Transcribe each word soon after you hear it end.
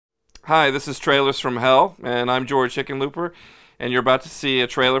Hi, this is Trailers from Hell, and I'm George Hickenlooper, and you're about to see a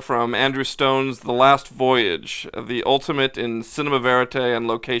trailer from Andrew Stone's The Last Voyage, the ultimate in cinema verite and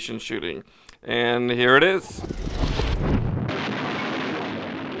location shooting. And here it is.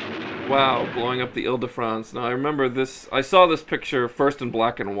 Wow, blowing up the Ile-de-France. Now I remember this, I saw this picture first in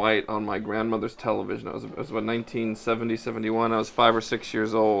black and white on my grandmother's television. It was about 1970, 71. I was 5 or 6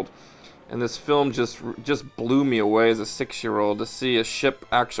 years old. And this film just blew me away as a 6-year-old to see a ship,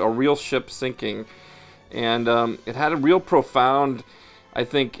 a real ship sinking. And it had a real profound, I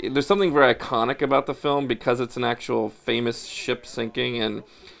think, there's something very iconic about the film because it's an actual famous ship sinking. And,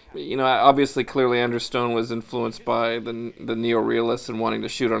 you know, obviously, clearly Andrew Stone was influenced by the neo-realists and wanting to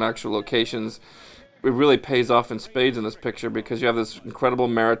shoot on actual locations. It really pays off in spades in this picture because you have this incredible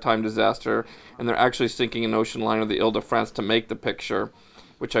maritime disaster and they're actually sinking an ocean liner, the Ile-de-France, to make the picture.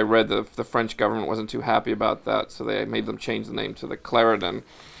 Which I read the French government wasn't too happy about that, so they made them change the name to the Clarendon.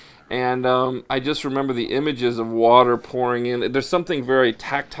 And I just remember the images of water pouring in. There's something very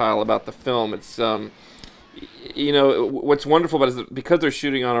tactile about the film. It's, you know, what's wonderful about it is that because they're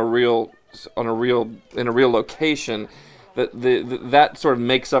shooting in a real location, that sort of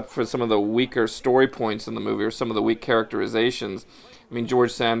makes up for some of the weaker story points in the movie or some of the weak characterizations. I mean,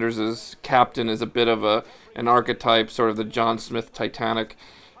 George Sanders' captain is a bit of an archetype, sort of the John Smith Titanic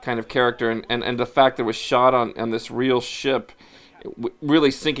kind of character, and the fact that it was shot on this real ship,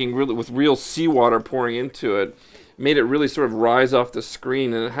 really sinking, with real seawater pouring into it, made it really sort of rise off the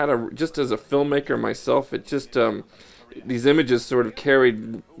screen. And it had just as a filmmaker myself, it just these images sort of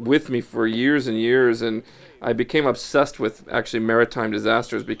carried with me for years and years, and I became obsessed with actually maritime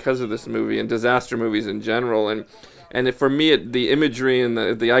disasters because of this movie and disaster movies in general. And for me, the imagery and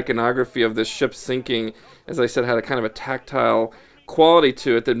the iconography of this ship sinking, as I said, had a kind of a tactile quality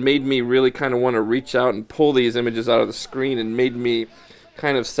to it that made me really kind of want to reach out and pull these images out of the screen, and made me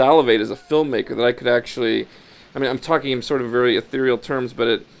kind of salivate as a filmmaker that I could actually, I mean, I'm talking in sort of very ethereal terms,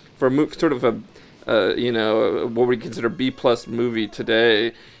 but for sort of a, you know, what we consider B-plus movie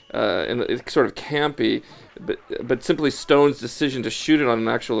today, and it's sort of campy, but simply Stone's decision to shoot it on an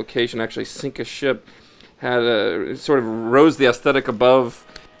actual location, actually sink a ship, had sort of rose the aesthetic above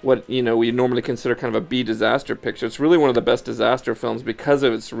what, you know, we normally consider kind of a B disaster picture. It's really one of the best disaster films because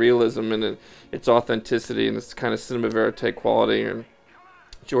of its realism and its authenticity and its kind of cinema verite quality. And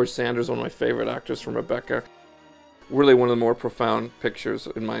George Sanders, one of my favorite actors from Rebecca. Really one of the more profound pictures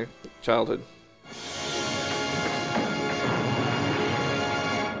in my childhood.